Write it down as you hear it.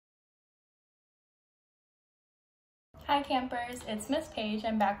Hi campers, it's Miss Paige.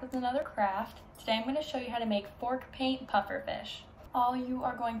 I'm back with another craft. Today I'm going to show you how to make fork paint pufferfish. All you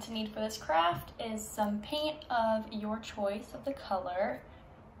are going to need for this craft is some paint of your choice of the color,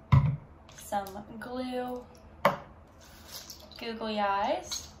 some glue, googly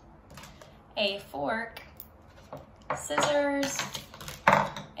eyes, a fork, scissors,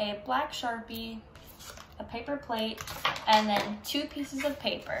 a black Sharpie, a paper plate, and then 2 pieces of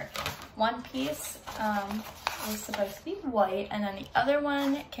paper. One piece is supposed to be white, and then the other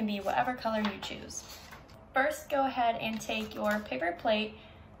one can be whatever color you choose. First, go ahead and take your paper plate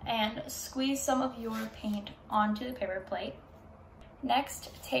and squeeze some of your paint onto the paper plate.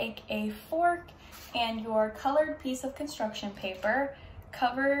 Next, take a fork and your colored piece of construction paper.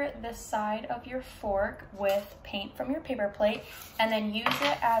 Cover the side of your fork with paint from your paper plate, and then use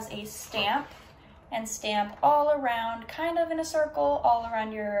it as a stamp and stamp all around, kind of in a circle, all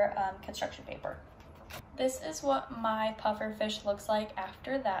around your construction paper. This is what my pufferfish looks like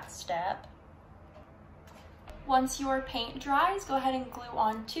after that step. Once your paint dries, go ahead and glue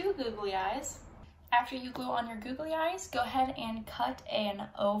on 2 googly eyes. After you glue on your googly eyes, go ahead and cut an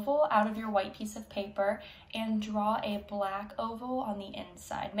oval out of your white piece of paper and draw a black oval on the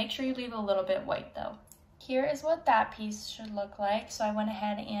inside. Make sure you leave a little bit white though. Here is what that piece should look like. So I went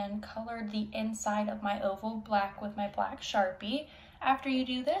ahead and colored the inside of my oval black with my black Sharpie. After you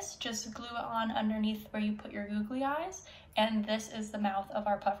do this, just glue it on underneath where you put your googly eyes, and this is the mouth of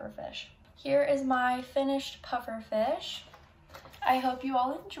our pufferfish. Here is my finished pufferfish. I hope you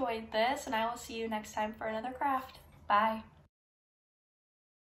all enjoyed this, and I will see you next time for another craft. Bye.